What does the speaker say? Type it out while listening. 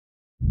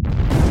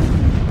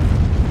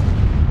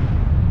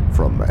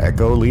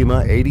Echo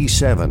Lima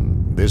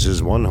 87. This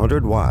is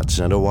 100 watts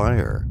and a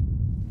wire.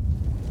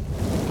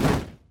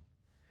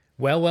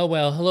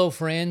 Well. Hello,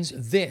 friends.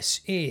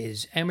 This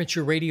is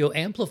Amateur Radio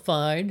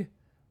Amplified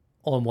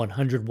on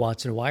 100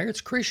 watts and a wire.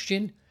 It's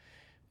Christian.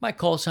 My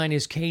call sign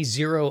is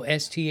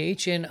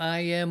K0STH, and I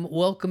am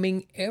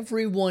welcoming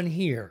everyone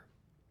here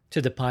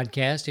to the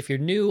podcast. If you're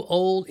new,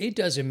 old, it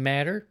doesn't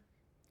matter.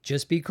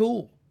 Just be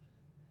cool.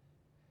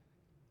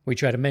 We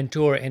try to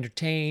mentor,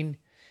 entertain,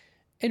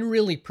 and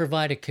really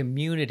provide a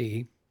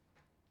community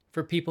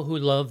for people who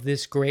love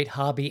this great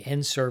hobby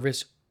and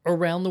service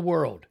around the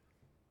world.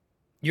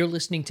 You're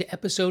listening to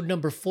episode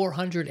number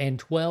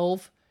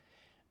 412.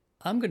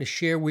 I'm going to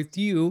share with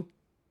you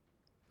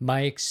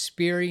my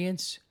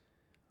experience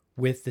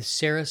with the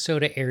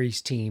Sarasota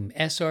Aries team,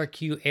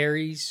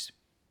 SRQARES.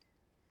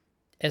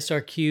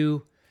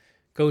 SRQ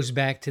goes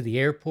back to the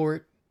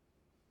airport.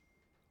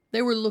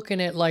 They were looking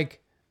at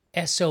like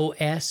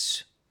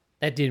SOS.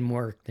 That didn't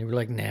work. They were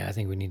like, nah, I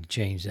think we need to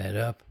change that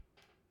up.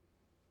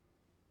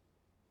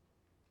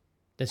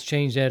 Let's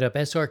change that up.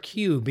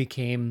 SRQ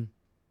became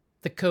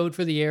the code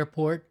for the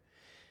airport.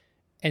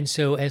 And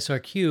so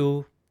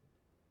SRQ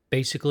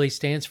basically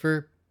stands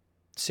for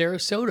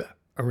Sarasota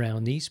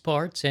around these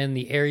parts. And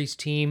the Aries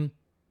team,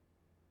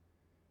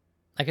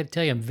 I got to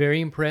tell you, I'm very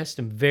impressed.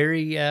 I'm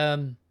very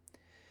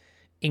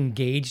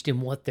engaged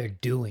in what they're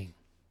doing.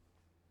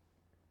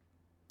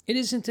 It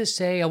isn't to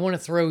say I want to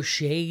throw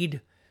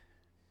shade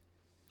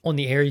on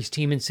the Aries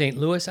team in St.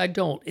 Louis. I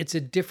don't. It's a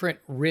different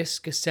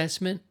risk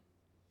assessment.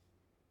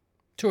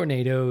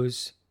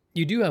 Tornadoes.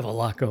 You do have a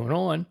lot going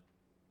on.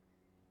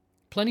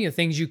 Plenty of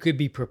things you could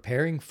be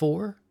preparing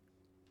for,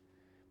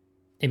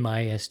 in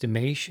my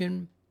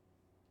estimation.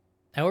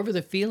 However,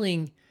 the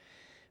feeling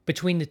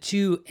between the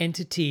two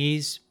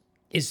entities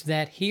is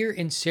that here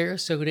in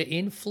Sarasota,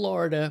 in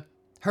Florida,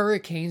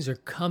 hurricanes are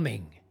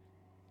coming.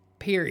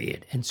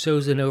 Period. And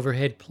so's an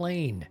overhead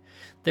plane.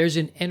 There's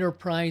an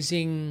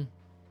enterprising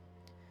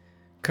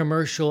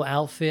commercial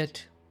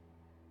outfit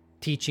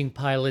teaching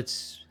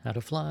pilots how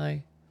to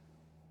fly.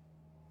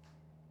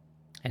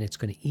 And it's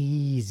going to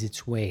ease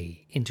its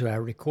way into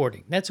our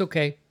recording. That's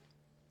okay.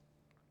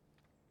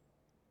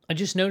 I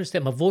just noticed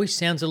that my voice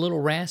sounds a little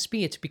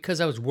raspy. It's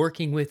because I was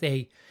working with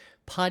a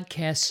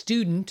podcast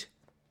student.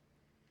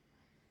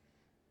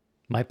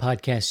 My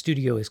podcast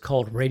studio is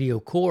called Radio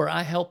Core.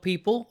 I help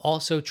people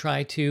also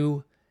try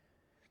to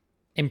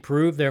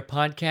improve their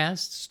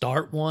podcast,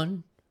 start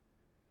one,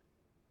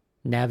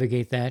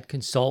 navigate that,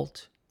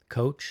 consult,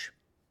 coach.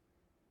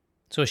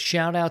 So a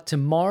shout out to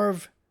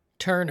Marv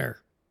Turner.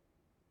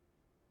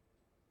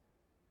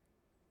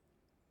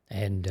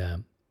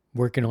 And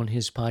working on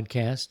his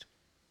podcast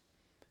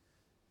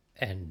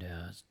and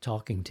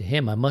talking to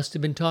him. I must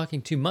have been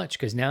talking too much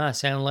because now I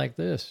sound like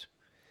this.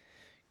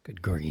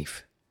 Good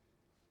grief.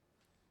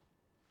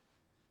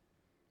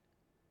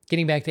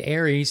 Getting back to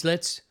Aries,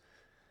 let's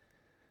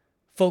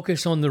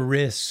focus on the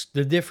risks,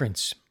 the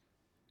difference.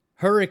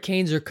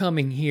 Hurricanes are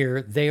coming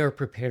here. They are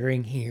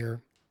preparing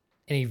here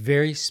in a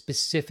very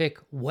specific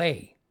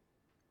way.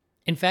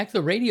 In fact,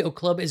 the radio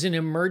club is an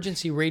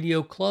emergency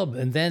radio club,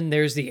 and then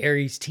there's the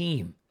Aries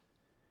team.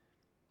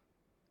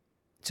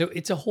 So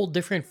it's a whole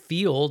different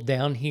feel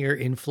down here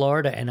in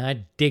Florida, and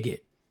I dig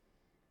it.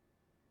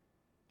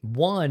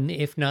 One,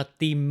 if not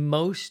the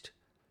most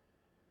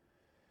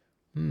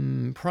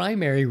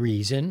primary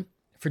reason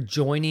for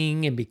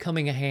joining and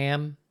becoming a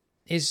ham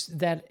is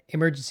that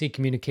emergency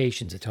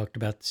communications. I talked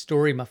about the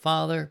story of my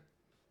father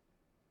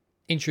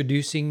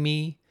introducing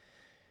me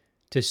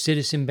to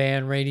Citizen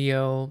Band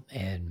Radio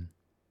and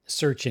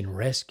search and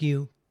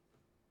rescue.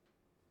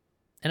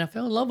 And I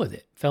fell in love with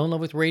it. Fell in love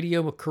with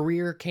radio. A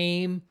career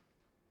came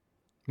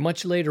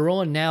much later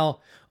on. Now,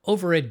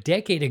 over a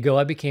decade ago,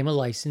 I became a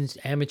licensed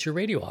amateur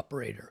radio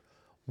operator.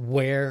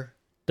 Where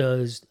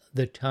does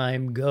the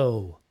time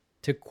go?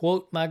 To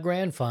quote my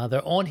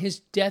grandfather on his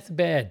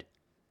deathbed.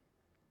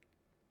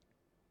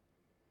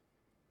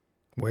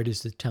 Where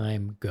does the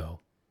time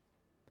go?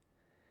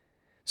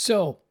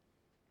 So,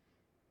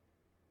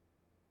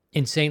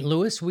 in St.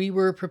 Louis, we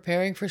were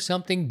preparing for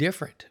something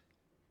different.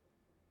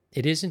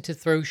 It isn't to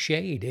throw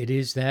shade. It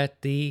is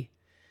that the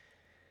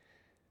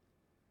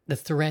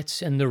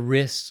threats and the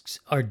risks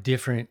are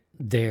different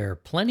there.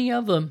 Plenty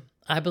of them,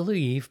 I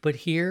believe, but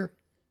here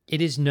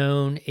it is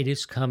known, it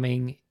is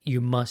coming, you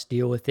must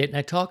deal with it. And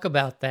I talk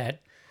about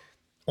that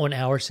on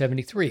hour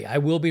 73. I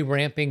will be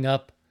ramping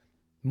up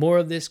more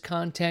of this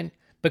content,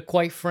 but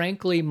quite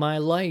frankly, my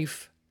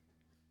life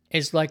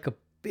is like a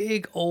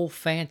big old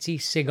fancy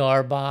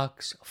cigar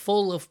box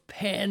full of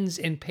pens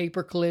and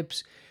paper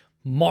clips,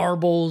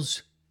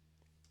 marbles,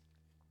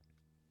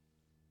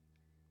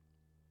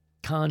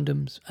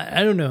 condoms.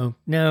 I don't know.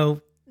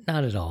 No,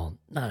 not at all.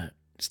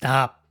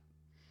 Stop.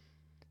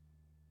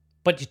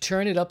 But you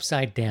turn it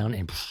upside down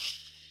and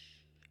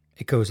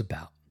it goes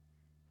about.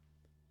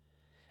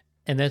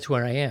 And that's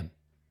where I am.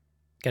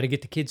 Got to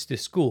get the kids to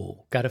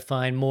school. Got to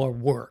find more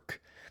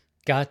work.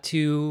 Got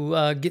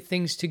to get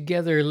things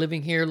together,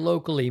 living here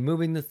locally,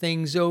 moving the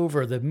things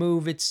over, the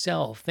move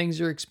itself.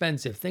 Things are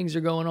expensive. Things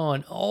are going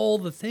on. All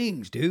the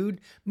things, dude.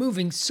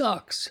 Moving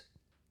sucks.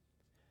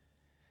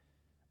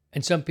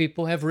 And some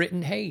people have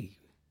written, hey,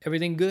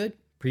 everything good?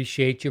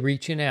 Appreciate you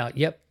reaching out.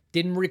 Yep.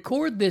 Didn't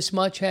record this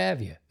much,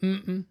 have you?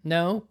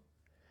 No.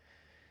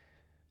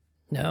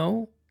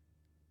 No.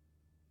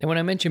 And when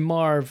I mention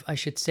Marv, I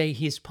should say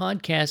his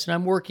podcast, and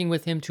I'm working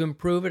with him to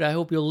improve it. I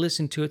hope you'll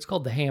listen to it. It's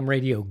called The Ham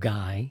Radio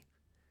Guy.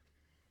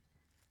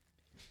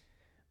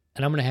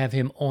 And I'm going to have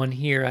him on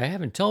here. I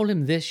haven't told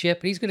him this yet,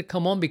 but he's going to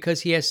come on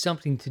because he has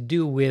something to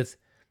do with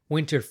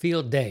Winter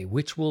Field Day,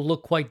 which will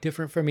look quite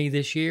different for me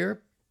this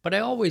year. But I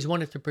always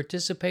wanted to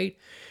participate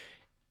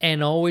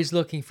and always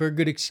looking for a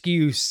good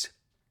excuse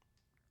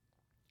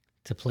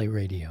to play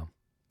radio.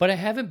 But I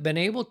haven't been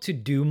able to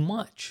do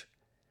much.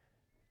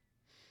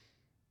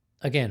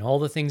 Again, all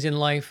the things in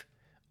life,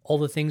 all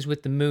the things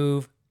with the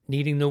move,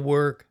 needing the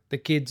work, the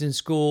kids in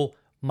school,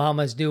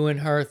 Mama's doing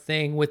her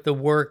thing with the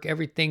work.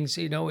 Everything's,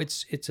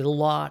 it's a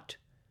lot.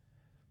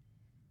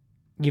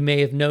 You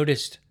may have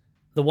noticed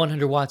the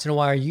 100 Watts in a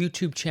Wire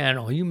YouTube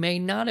channel. You may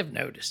not have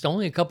noticed.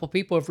 Only a couple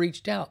people have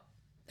reached out.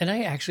 And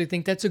I actually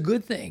think that's a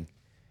good thing.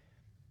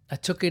 I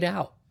took it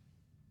out.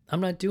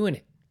 I'm not doing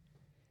it.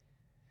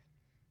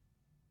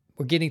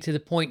 We're getting to the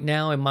point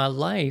now in my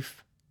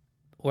life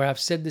where I've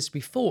said this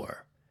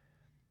before.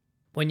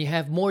 When you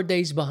have more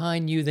days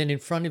behind you than in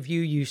front of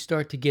you, you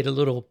start to get a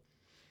little,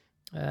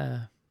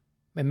 and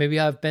maybe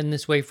I've been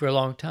this way for a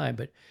long time,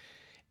 but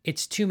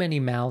it's too many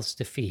mouths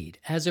to feed.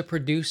 As a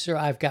producer,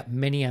 I've got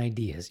many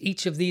ideas.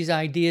 Each of these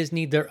ideas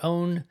need their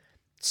own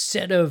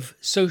set of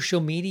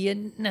social media.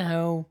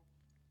 No.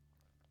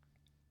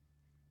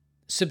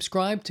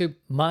 Subscribe to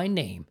my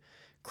name,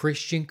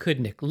 Christian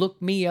Kudnick.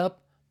 Look me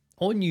up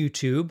on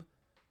YouTube.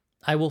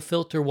 I will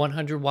filter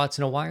 100 Watts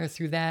in a Wire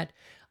through that.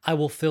 I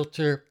will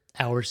filter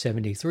Hour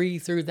 73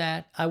 through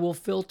that. I will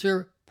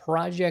filter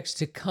projects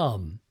to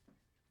come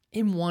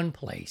in one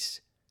place.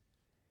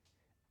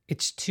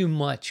 It's too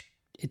much.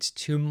 It's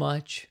too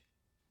much.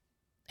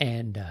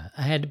 And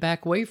I had to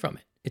back away from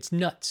it. It's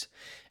nuts.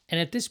 And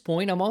at this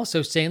point, I'm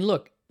also saying,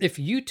 look, if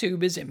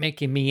YouTube isn't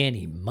making me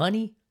any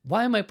money,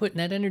 why am I putting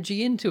that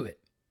energy into it?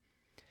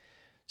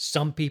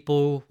 Some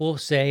people will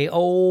say,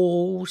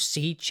 oh,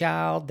 see,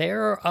 child,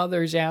 there are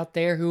others out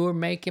there who are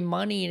making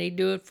money and they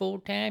do it full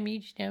time. You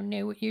just don't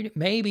know what you do.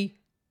 Maybe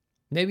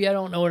I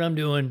don't know what I'm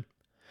doing,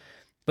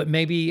 but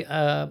maybe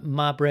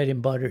my bread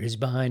and butter is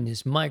behind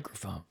this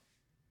microphone.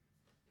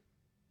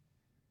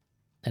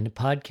 And the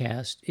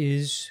podcast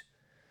is,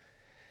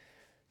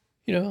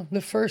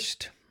 the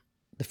first.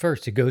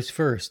 It goes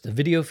first. The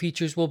video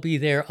features will be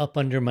there up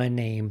under my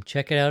name.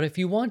 Check it out if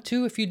you want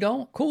to. If you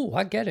don't, cool.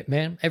 I get it,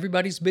 man.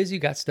 Everybody's busy,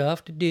 got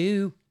stuff to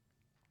do.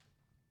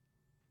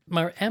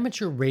 My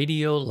amateur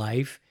radio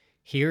life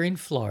here in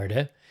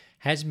Florida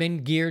has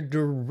been geared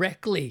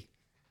directly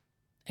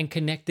and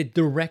connected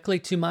directly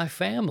to my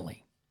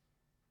family.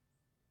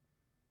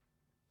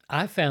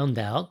 I found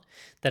out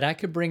that I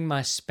could bring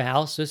my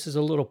spouse. This is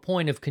a little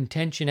point of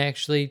contention,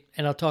 actually,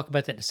 and I'll talk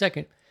about that in a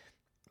second.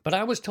 But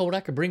I was told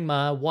I could bring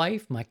my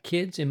wife, my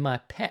kids, and my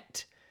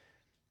pet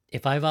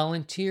if I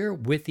volunteer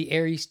with the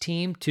ARES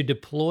team to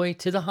deploy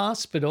to the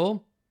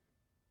hospital.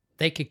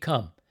 They could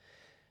come.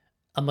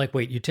 I'm like,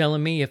 wait, you're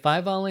telling me if I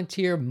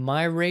volunteer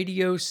my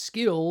radio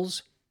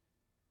skills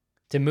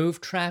to move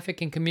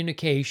traffic and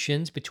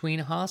communications between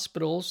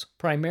hospitals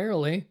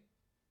primarily,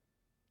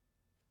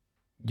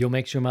 you'll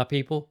make sure my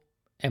people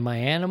and my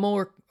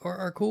animal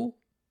are cool,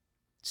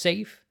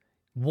 safe,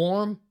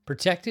 warm,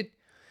 protected?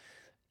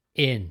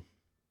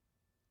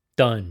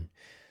 Done.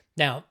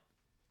 Now,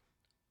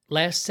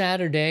 last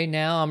Saturday,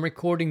 now I'm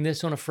recording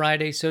this on a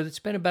Friday, so it's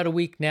been about a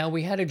week now,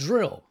 we had a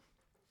drill.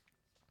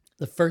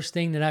 The first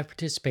thing that I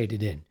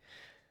participated in.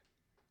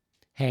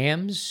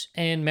 Hams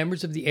and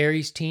members of the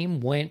ARES team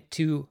went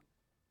to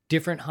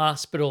different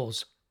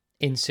hospitals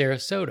in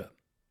Sarasota,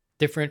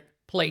 different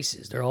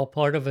places. They're all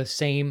part of a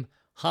same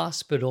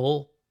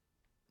hospital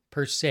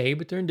per se,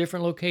 but they're in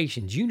different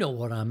locations. You know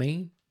what I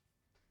mean.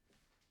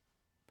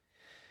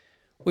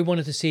 We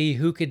wanted to see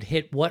who could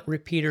hit what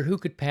repeater, who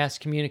could pass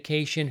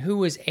communication, who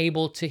was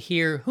able to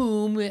hear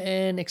whom,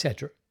 and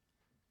etc.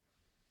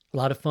 A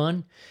lot of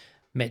fun.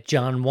 Met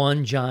John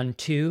 1, John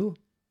 2,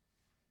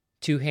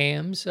 two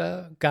hams,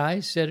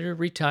 guys that are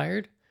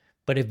retired,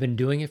 but have been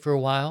doing it for a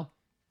while.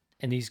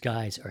 And these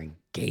guys are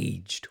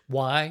engaged.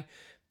 Why?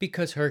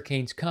 Because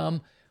hurricanes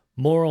come.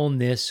 More on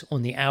this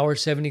on the Hour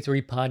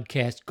 73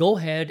 podcast. Go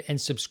ahead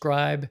and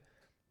subscribe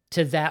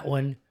to that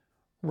one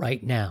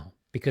right now,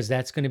 because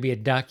that's going to be a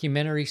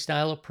documentary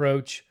style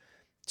approach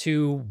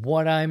to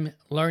what I'm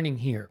learning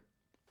here.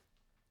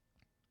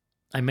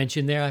 I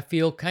mentioned there I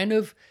feel kind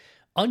of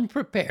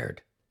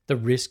unprepared. The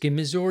risk in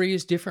Missouri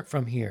is different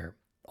from here.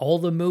 All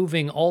the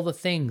moving, all the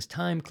things,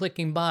 time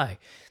clicking by,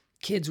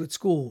 kids with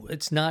school.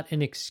 It's not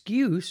an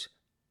excuse.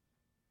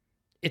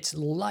 It's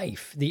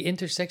life, the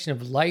intersection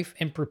of life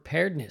and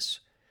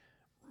preparedness.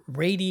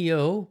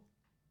 Radio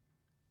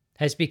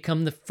has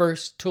become the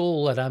first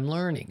tool that I'm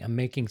learning. I'm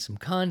making some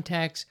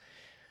contacts,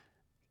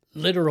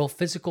 literal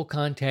physical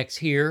contacts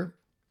here,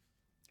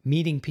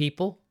 meeting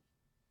people,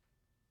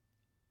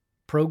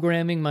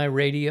 programming my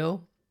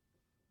radio.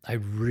 I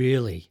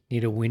really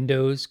need a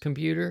Windows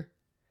computer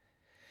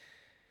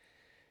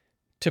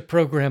to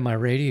program my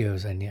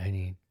radios. I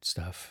need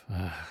stuff.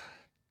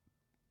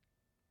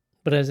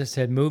 But as I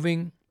said,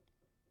 moving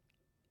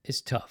is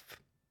tough.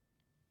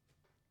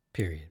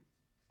 Period.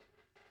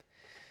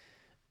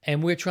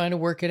 And we're trying to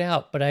work it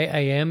out. But I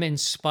am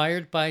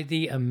inspired by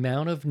the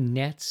amount of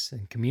nets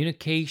and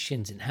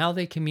communications and how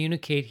they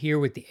communicate here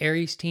with the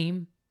Aries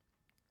team.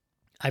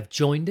 I've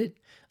joined it.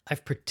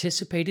 I've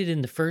participated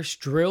in the first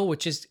drill,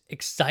 which is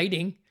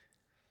exciting.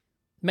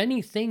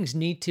 Many things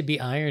need to be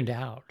ironed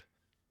out.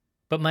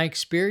 But my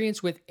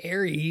experience with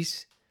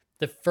Aries,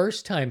 the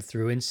first time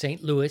through in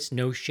St. Louis,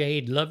 no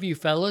shade, love you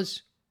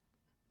fellas,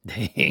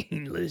 they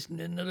ain't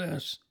listening to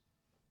this.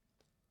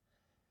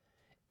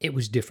 It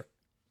was different.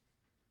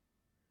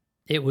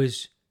 It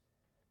was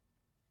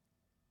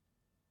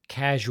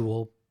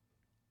casual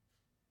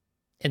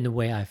in the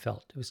way I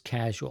felt. It was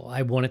casual.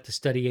 I wanted to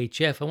study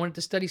HF. I wanted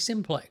to study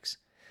simplex.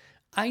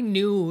 I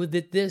knew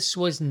that this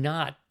was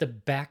not the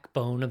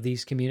backbone of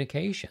these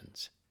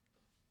communications.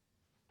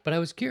 But I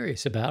was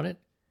curious about it.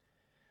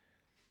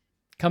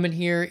 Coming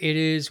here,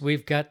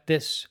 we've got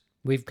this.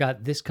 We've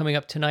got this coming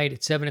up tonight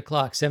at 7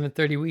 o'clock,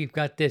 7:30. We've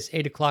got this,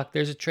 8 o'clock.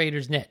 There's a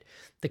trader's net.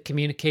 The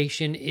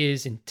communication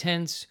is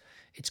intense.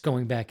 It's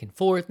going back and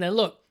forth. Now,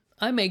 look,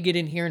 I may get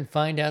in here and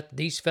find out that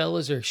these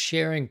fellas are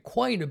sharing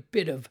quite a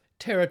bit of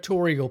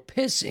territorial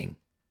pissing.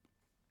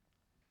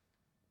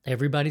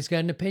 Everybody's got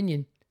an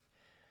opinion.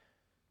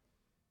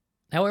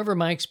 However,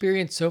 my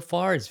experience so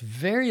far is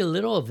very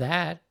little of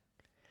that.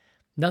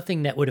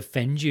 Nothing that would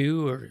offend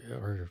you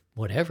or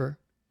whatever.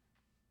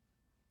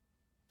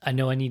 I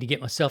know I need to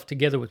get myself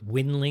together with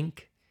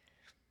WinLink.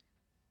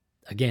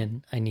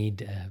 Again, I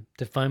need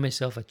to find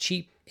myself a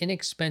cheap,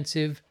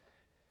 inexpensive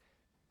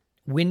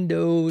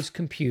Windows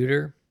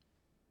computer.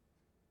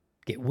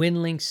 Get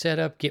WinLink set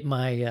up. Get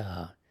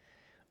my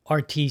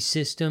RT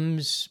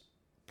Systems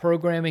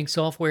programming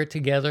software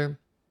together.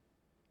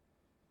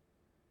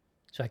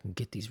 So I can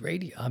get these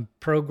radio. I'm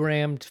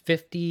programmed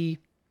 50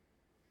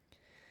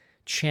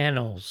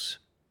 channels.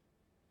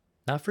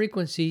 Not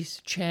frequencies,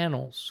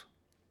 channels.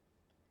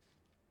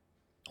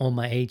 On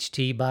my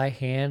HT by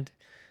hand.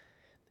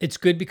 It's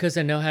good because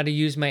I know how to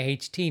use my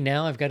HT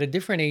now. I've got a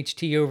different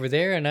HT over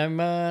there, and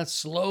I'm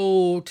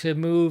slow to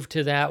move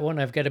to that one.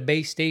 I've got a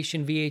base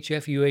station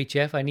VHF,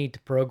 UHF I need to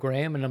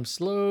program, and I'm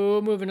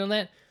slow moving on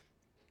that.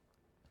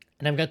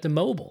 And I've got the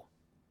mobile.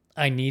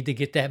 I need to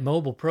get that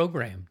mobile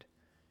programmed.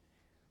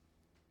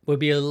 Would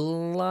be a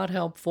lot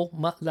helpful.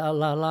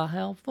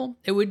 Helpful.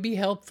 It would be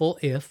helpful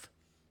if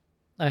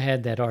I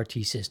had that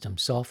RT system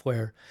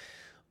software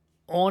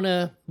on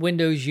a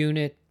Windows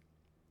unit,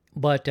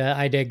 but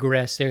I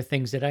digress. There are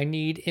things that I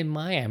need in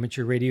my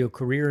amateur radio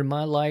career in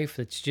my life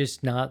that's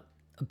just not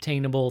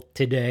obtainable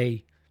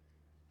today.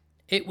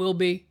 It will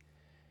be.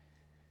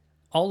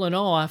 All in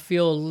all, I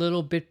feel a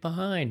little bit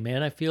behind,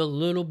 man. I feel a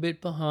little bit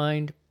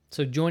behind.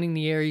 So joining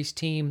the Aries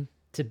team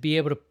to be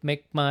able to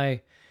make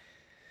my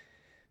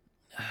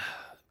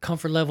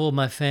comfort level of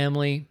my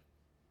family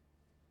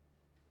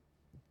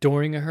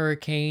during a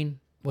hurricane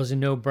was a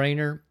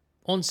no-brainer.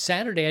 On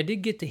Saturday, I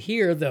did get to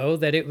hear, though,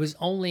 that it was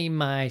only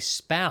my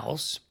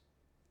spouse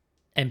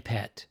and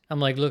pet. I'm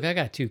like, look, I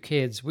got 2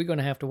 kids. We're going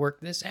to have to work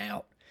this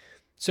out.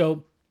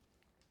 So,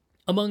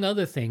 among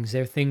other things,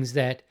 there are things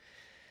that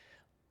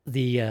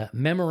the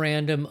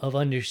memorandum of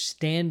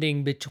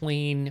understanding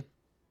between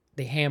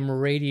the Ham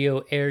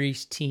Radio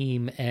Aries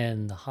team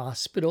and the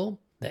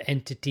hospital, the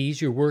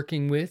entities you're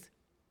working with,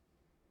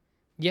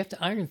 you have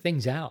to iron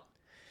things out.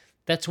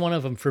 That's one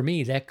of them for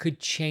me. That could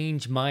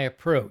change my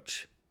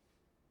approach.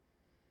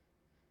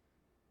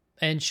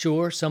 And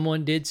sure,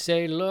 someone did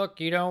say, look,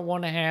 you don't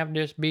want to have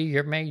this be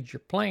your major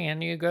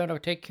plan. You got to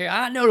take care.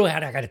 I know how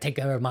I got to take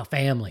care of my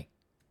family.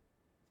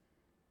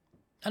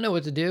 I know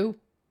what to do.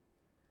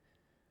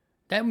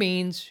 That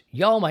means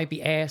y'all might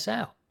be ass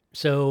out.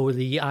 So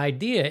the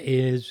idea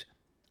is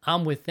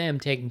I'm with them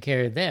taking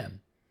care of them.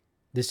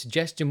 The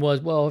suggestion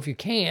was, well, if you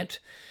can't,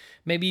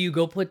 maybe you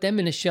go put them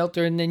in a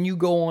shelter and then you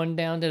go on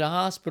down to the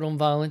hospital and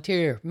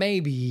volunteer.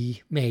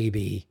 Maybe.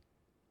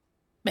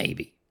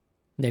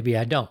 Maybe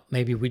I don't.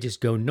 Maybe we just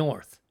go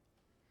north.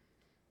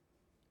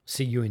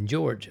 See you in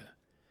Georgia.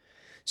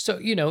 So,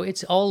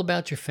 it's all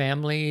about your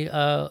family.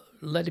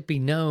 Let it be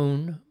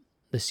known.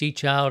 The Sea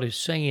Child is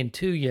saying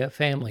to you,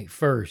 family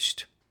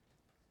first.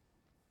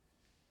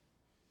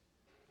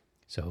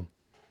 So,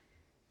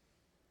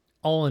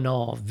 all in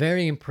all,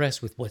 very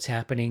impressed with what's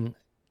happening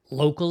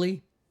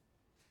locally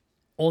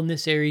on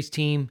this Aries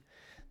team,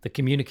 the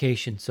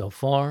communication so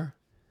far,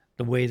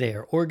 the way they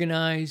are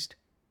organized,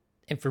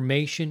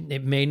 information.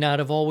 It may not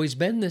have always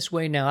been this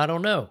way now. I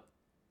don't know.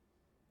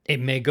 It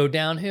may go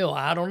downhill.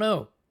 I don't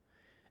know.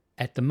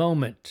 At the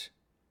moment,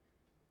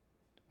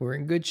 we're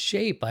in good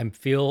shape. I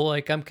feel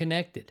like I'm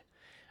connected.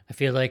 I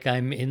feel like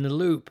I'm in the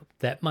loop,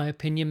 that my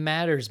opinion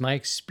matters. My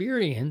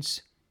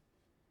experience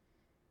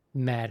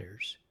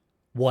matters.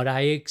 What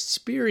I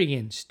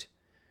experienced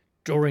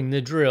during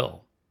the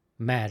drill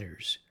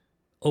matters.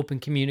 Open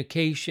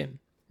communication,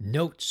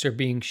 notes are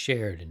being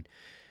shared, and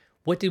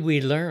what did we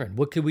learn?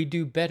 What could we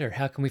do better?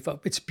 How can we...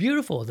 It's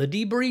beautiful. The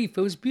debrief,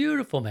 it was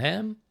beautiful,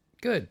 man.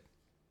 Good.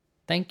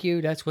 Thank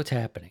you. That's what's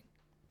happening.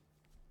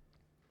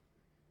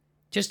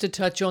 Just to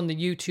touch on the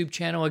YouTube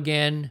channel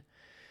again,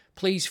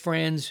 please,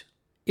 friends,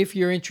 if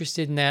you're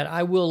interested in that,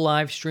 I will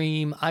live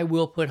stream. I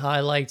will put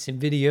highlights and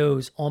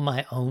videos on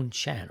my own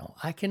channel.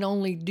 I can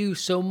only do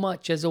so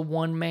much as a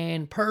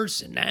one-man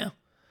person now.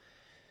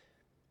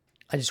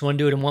 I just want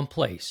to do it in one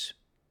place.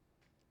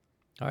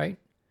 All right?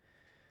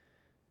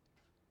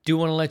 Do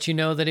want to let you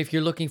know that if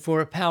you're looking for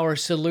a power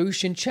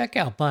solution, check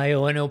out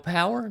Bio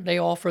Power. They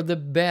offer the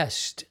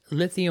best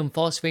lithium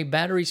phosphate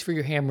batteries for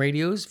your ham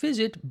radios.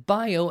 Visit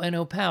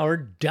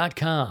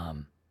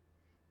bionopower.com.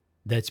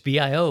 That's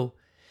BIOENNO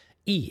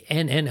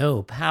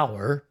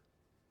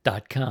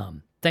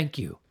power.com. Thank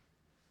you,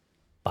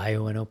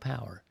 Bio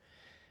Power.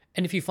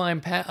 And if you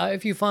find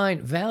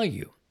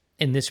value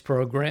in this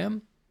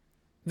program,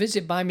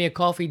 visit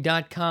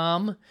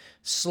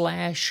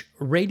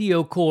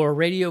buymeacoffee.com/RadioCore.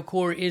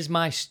 RadioCore is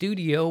my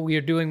studio. We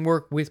are doing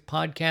work with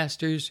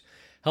podcasters,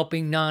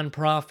 helping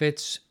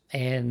nonprofits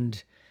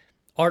and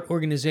art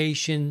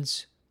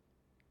organizations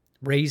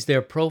raise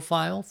their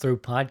profile through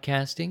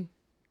podcasting.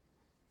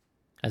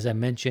 As I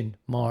mentioned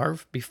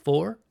Marv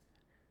before,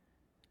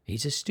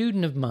 he's a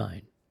student of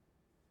mine.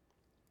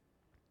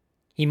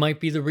 He might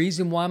be the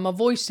reason why my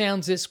voice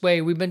sounds this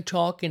way. We've been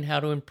talking how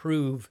to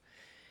improve.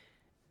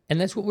 And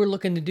that's what we're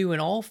looking to do in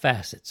all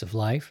facets of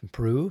life,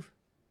 improve.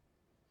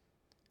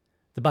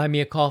 The Buy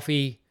Me a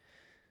Coffee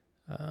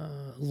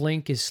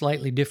link is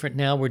slightly different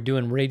now. We're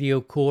doing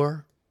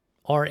RadioCore,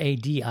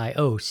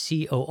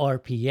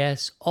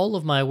 RadioCorps. All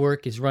of my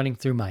work is running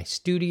through my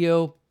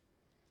studio.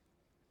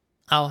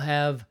 I'll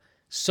have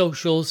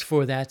socials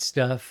for that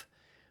stuff.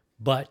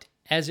 But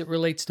as it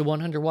relates to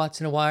 100 Watts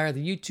in a Wire,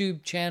 the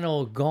YouTube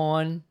channel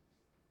gone,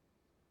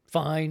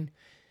 fine.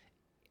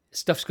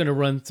 Stuff's going to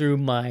run through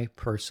my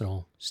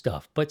personal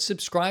stuff. But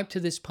subscribe to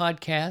this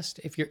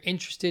podcast if you're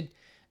interested.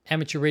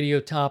 Amateur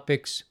radio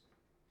topics,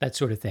 that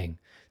sort of thing.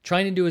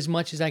 Trying to do as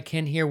much as I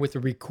can here with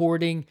the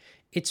recording.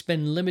 It's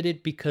been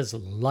limited because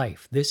of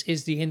life. This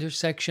is the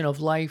intersection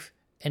of life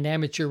and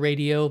amateur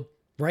radio.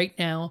 Right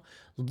now,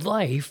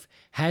 life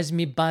has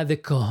me by the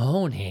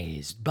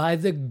cojones, by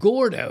the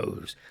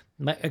gordos.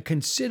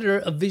 Consider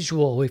a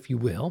visual, if you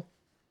will.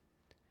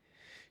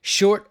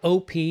 Short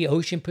OP,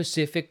 Ocean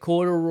Pacific,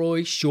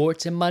 corduroy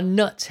shorts, and my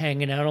nuts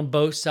hanging out on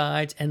both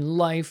sides, and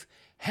life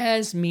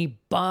has me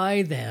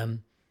by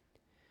them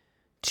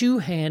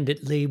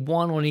two-handedly,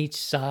 one on each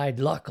side,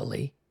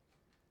 luckily,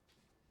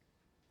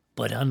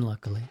 but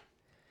unluckily.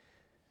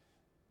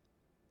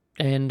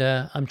 And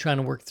I'm trying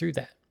to work through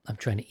that. I'm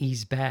trying to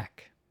ease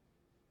back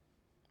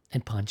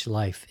and punch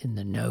life in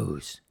the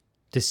nose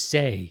to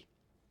say,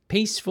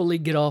 peacefully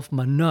get off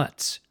my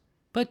nuts.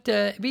 But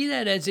be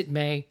that as it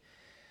may,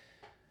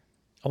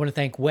 I want to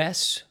thank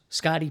Wes,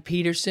 Scotty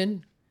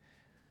Peterson,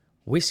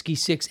 Whiskey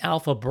 6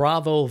 Alpha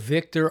Bravo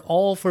Victor,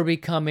 all for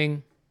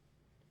becoming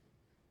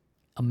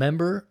a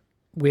member.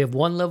 We have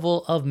one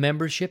level of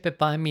membership at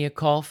Buy Me a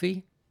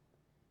Coffee.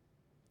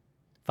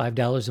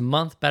 $5 a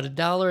month, about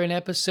 $1 an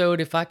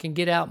episode if I can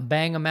get out and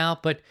bang them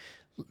out. But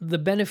the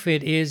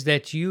benefit is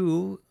that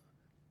you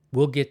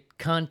will get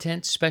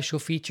content, special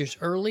features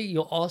early.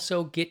 You'll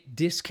also get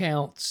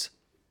discounts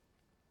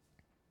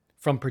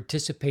from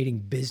participating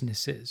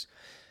businesses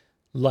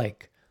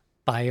like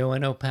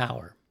Bio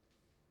Power,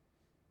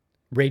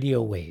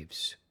 Radio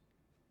Waves,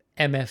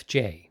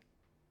 MFJ,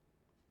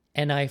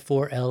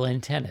 NI4L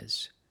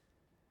antennas.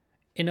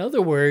 In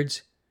other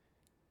words,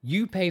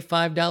 you pay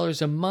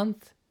 $5 a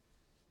month.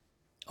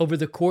 Over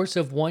the course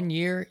of 1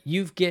 year,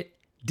 you get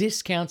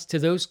discounts to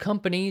those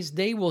companies.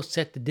 They will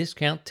set the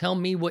discount. Tell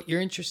me what you're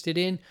interested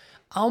in.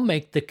 I'll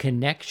make the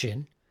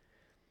connection.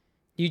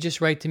 You just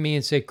write to me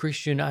and say,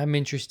 Christian, I'm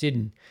interested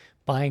in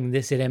buying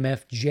this at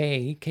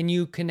MFJ. Can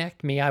you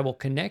connect me? I will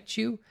connect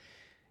you.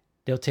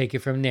 They'll take it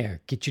from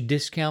there. Get your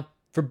discount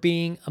for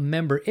being a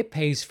member. It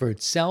pays for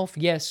itself.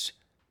 Yes,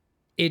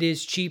 it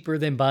is cheaper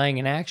than buying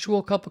an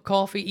actual cup of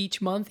coffee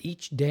each month,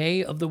 each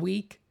day of the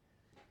week.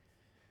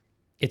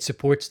 It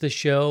supports the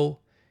show.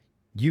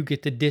 You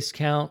get the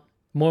discount,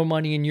 more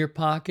money in your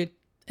pocket,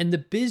 and the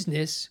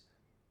business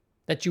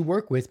that you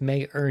work with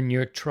may earn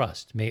your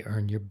trust, may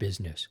earn your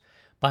business.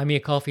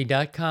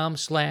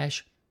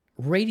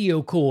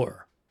 BuyMeACoffee.com/RadioCore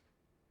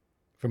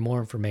for more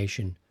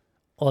information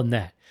on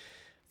that.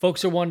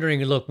 Folks are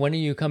wondering, look, when are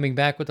you coming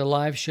back with a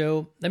live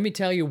show? Let me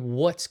tell you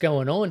what's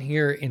going on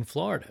here in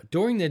Florida.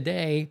 During the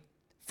day,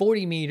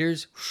 40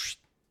 meters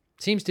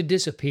seems to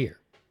disappear.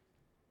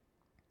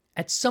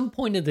 At some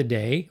point of the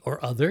day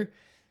or other,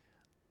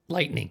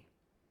 lightning.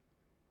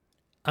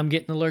 I'm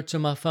getting alerts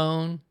on my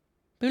phone.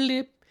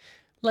 Bleep.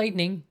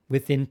 Lightning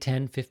within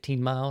 10,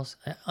 15 miles.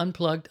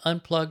 Unplugged.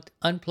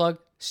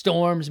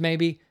 Storms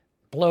maybe.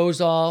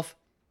 blows off,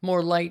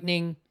 more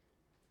lightning,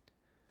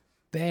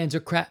 bands are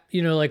crap,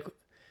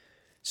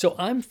 so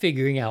I'm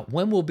figuring out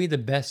when will be the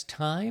best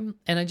time,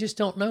 and I just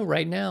don't know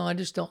right now. I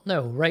just don't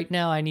know. Right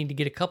now, I need to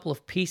get a couple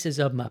of pieces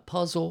of my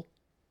puzzle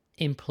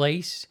in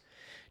place.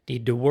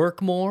 Need to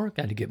work more,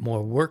 got to get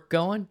more work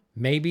going.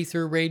 Maybe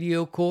through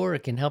Radio Core,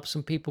 it can help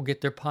some people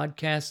get their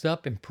podcasts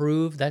up,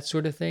 improve, that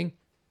sort of thing.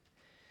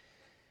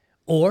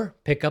 Or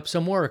pick up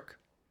some work.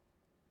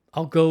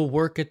 I'll go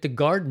work at the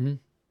garden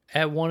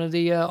at one of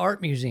the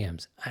art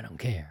museums. I don't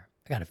care.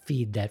 I got to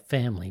feed the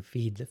family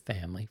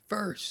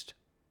first.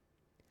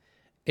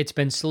 It's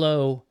been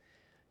slow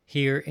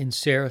here in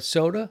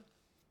Sarasota.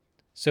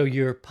 So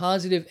your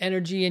positive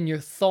energy and your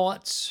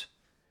thoughts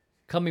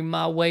coming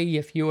my way,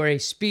 if you are a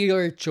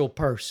spiritual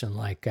person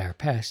like our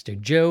Pastor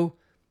Joe,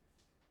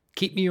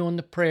 keep me on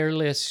the prayer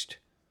list.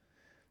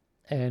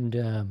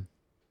 And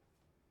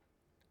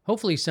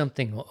hopefully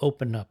something will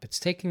open up. It's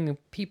taking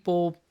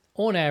people,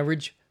 on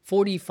average,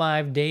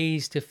 45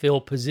 days to fill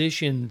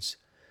positions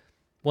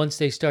once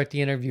they start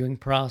the interviewing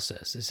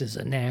process. This is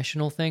a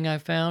national thing I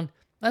found.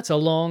 That's a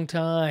long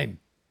time.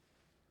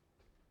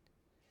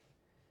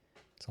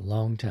 It's a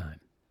long time.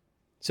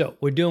 So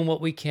we're doing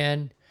what we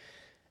can.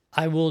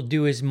 I will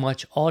do as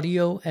much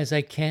audio as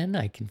I can.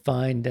 I can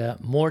find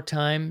more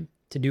time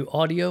to do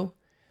audio,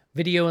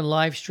 video, and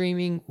live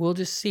streaming. We'll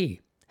just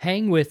see.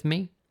 Hang with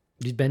me.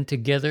 We've been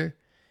together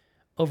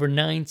over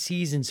 9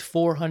 seasons,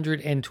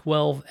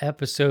 412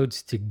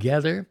 episodes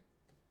together.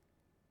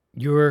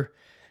 Your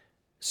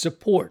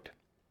support,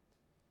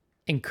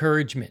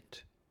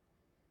 encouragement,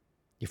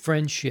 your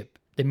friendship,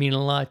 they mean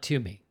a lot to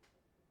me.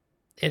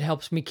 It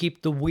helps me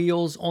keep the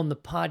wheels on the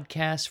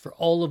podcast for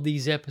all of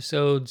these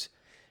episodes.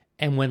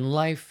 And when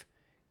life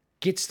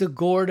gets the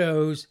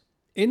Gordos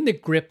in the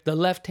grip, the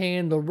left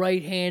hand, the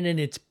right hand, and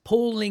it's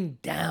pulling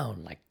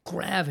down like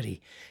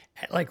gravity,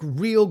 like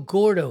real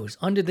Gordos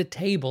under the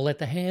table at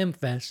the Ham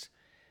Fest,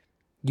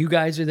 you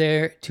guys are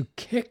there to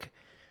kick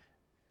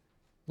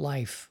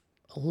life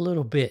a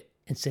little bit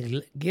and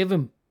say, give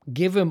him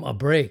a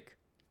break.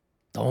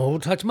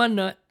 Don't touch my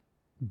nut,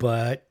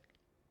 but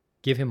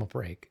give him a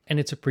break. And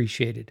it's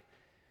appreciated.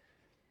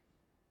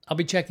 I'll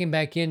be checking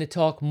back in to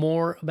talk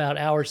more about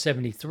Hour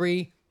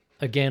 73.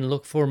 Again,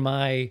 look for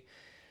my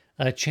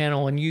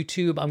channel on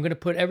YouTube. I'm going to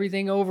put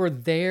everything over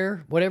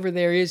there. Whatever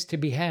there is to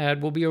be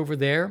had will be over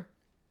there.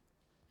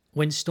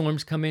 When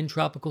storms come in,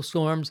 tropical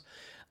storms,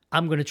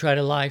 I'm going to try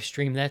to live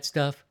stream that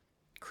stuff.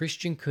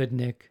 Christian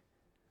Kudnick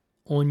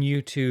on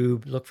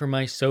YouTube. Look for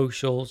my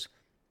socials.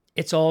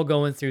 It's all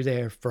going through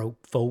there,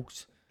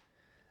 folks.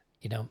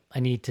 I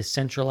need to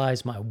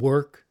centralize my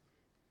work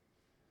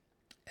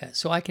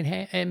so I can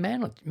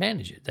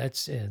manage it.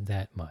 That's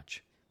that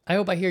much. I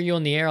hope I hear you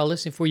on the air. I'll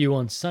listen for you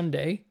on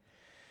Sunday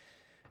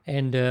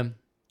and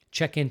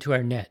check into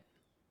our net.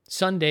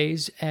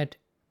 Sundays at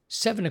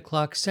 7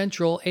 o'clock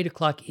Central, 8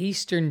 o'clock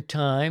Eastern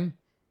Time,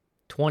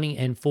 20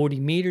 and 40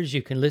 meters.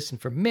 You can listen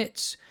for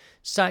Mitz,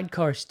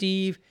 Sidecar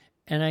Steve,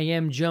 and I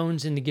am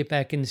Jones, and to get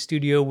back in the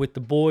studio with the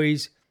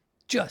boys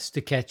just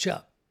to catch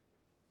up.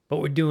 But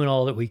we're doing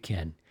all that we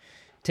can.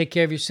 Take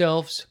care of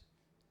yourselves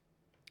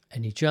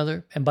and each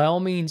other. And by all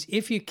means,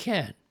 if you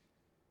can,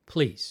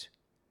 please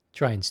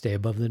try and stay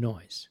above the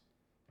noise.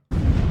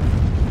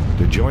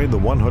 To join the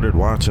 100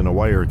 Watts in a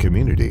Wire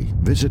community,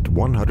 visit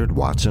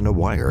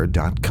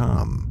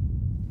 100wattsinawire.com.